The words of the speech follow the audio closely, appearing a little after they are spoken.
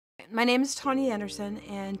My name is Tonya Anderson,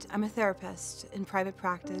 and I'm a therapist in private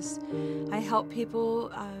practice. I help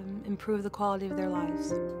people improve the quality of their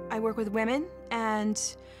lives. I work with women, and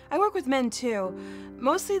I work with men too.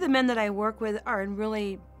 Mostly the men that I work with are in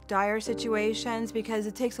really dire situations because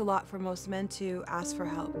it takes a lot for most men to ask for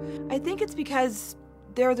help. I think it's because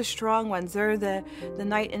they're the strong ones. They're the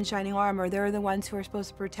knight in shining armor. They're the ones who are supposed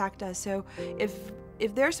to protect us. So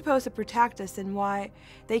if they're supposed to protect us, then why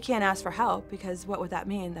they can't ask for help? Because what would that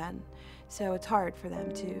mean then? So it's hard for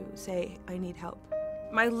them to say, I need help.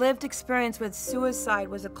 My lived experience with suicide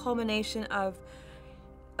was a culmination of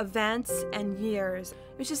events and years.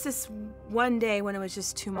 It was just this one day when it was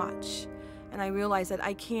just too much. And I realized that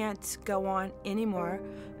I can't go on anymore,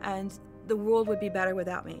 and the world would be better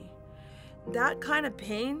without me. That kind of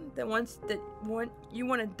pain, you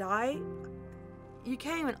want to die, you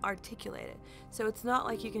can't even articulate it. So it's not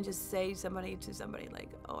like you can just say to somebody like,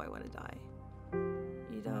 oh, I want to die.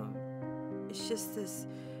 You don't. It's just this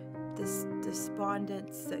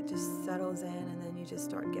despondence that just settles in, and then you just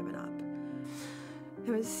start giving up.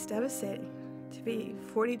 It was devastating to be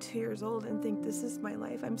 42 years old and think this is my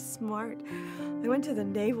life. I'm smart. I went to the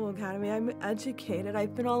Naval Academy. I'm educated.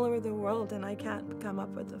 I've been all over the world, and I can't come up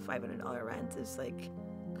with a $500 rent. It's like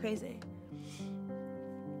crazy.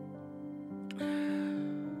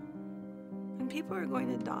 And people are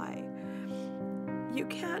going to die. You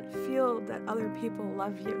can't feel that other people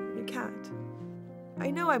love you. You can't. I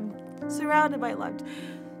know I'm surrounded by love,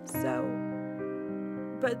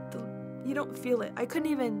 but you don't feel it. I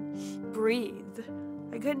couldn't even breathe.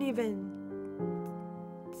 I couldn't even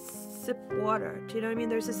sip water. Do you know what I mean?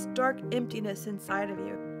 There's this dark emptiness inside of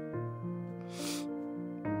you.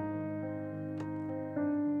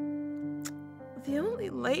 The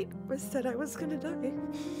only light was that I was gonna die.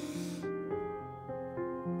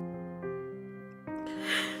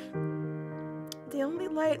 The only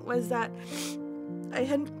light was that I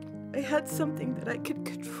had something that I could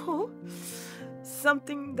control,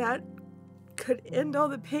 something that could end all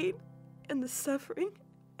the pain and the suffering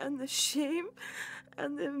and the shame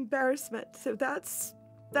and the embarrassment. So that's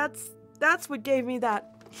what gave me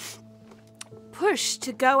that push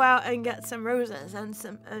to go out and get some roses and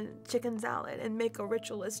some chicken salad and make a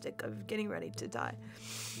ritualistic of getting ready to die.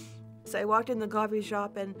 So I walked in the coffee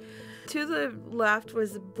shop, and to the left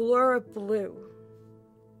was a blur of blue.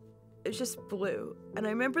 It was just blue. And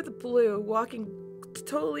I remember the blue walking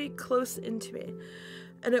totally close into me.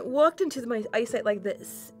 And it walked into my eyesight like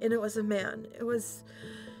this, and it was a man. It was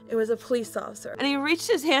a police officer. And he reached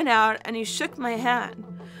his hand out, and he shook my hand.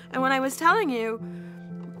 And when I was telling you,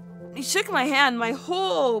 he shook my hand, my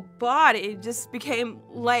whole body just became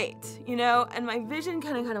light, you know? And my vision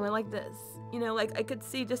kind of went like this, you know, like I could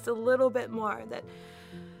see just a little bit more.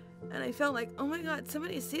 And I felt like, oh my God,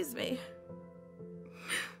 somebody sees me.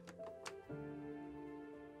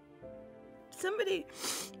 Somebody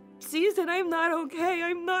sees that I'm not okay.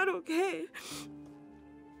 I'm not okay.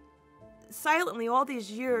 Silently, all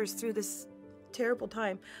these years through this terrible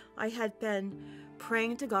time, I had been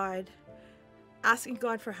praying to God, asking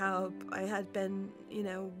God for help. I had been, you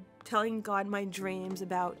know, telling God my dreams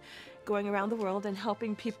about going around the world and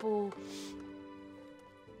helping people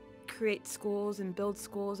create schools and build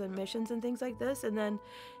schools and missions and things like this. And then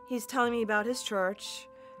he's telling me about his church.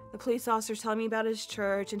 The police officer's telling me about his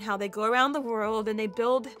church and how they go around the world and they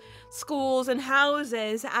build schools and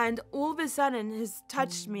houses, and all of a sudden has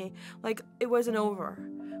touched me like it wasn't over.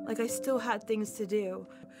 Like I still had things to do.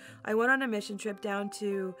 I went on a mission trip down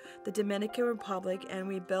to the Dominican Republic, and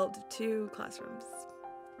we built 2 classrooms.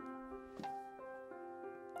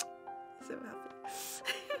 So happy.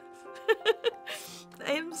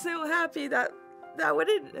 I am so happy that that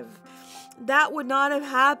would not have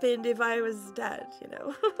happened if I was dead, you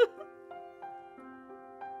know.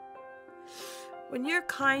 When you're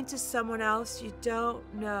kind to someone else, you don't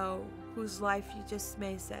know whose life you just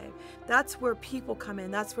may save. That's where people come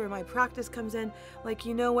in. That's where my practice comes in. Like,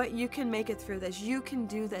 you know what? You can make it through this. You can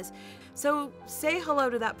do this. So say hello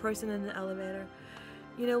to that person in the elevator.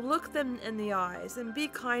 You know, look them in the eyes and be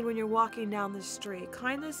kind when you're walking down the street.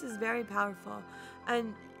 Kindness is very powerful.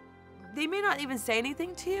 And they may not even say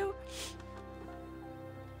anything to you,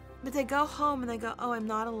 but they go home and they go, oh, I'm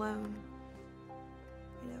not alone.